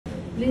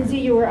Lindsay,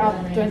 you were up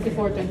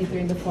 24-23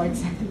 in the fourth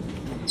set.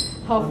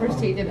 How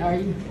frustrated are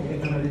you?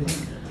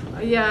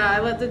 Yeah,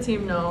 I let the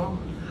team know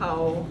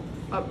how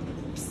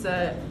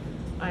upset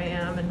I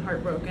am and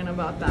heartbroken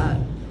about that,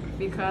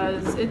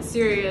 because it's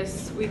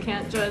serious. We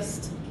can't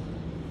just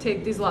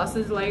take these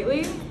losses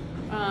lightly.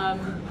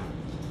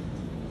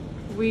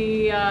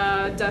 We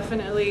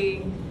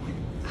definitely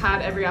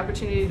had every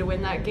opportunity to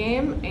win that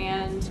game,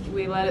 and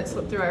we let it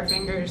slip through our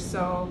fingers.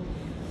 So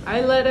I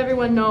let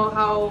everyone know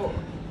how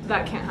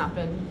that can't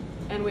happen,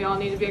 and we all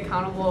need to be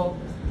accountable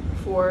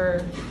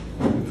for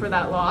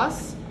that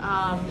loss,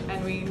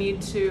 and we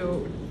need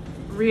to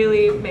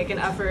really make an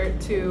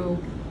effort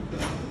to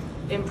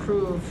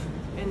improve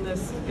in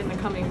the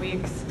coming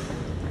weeks,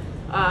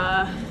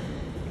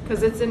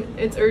 because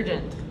it's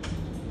urgent.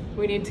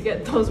 We need to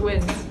get those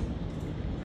wins.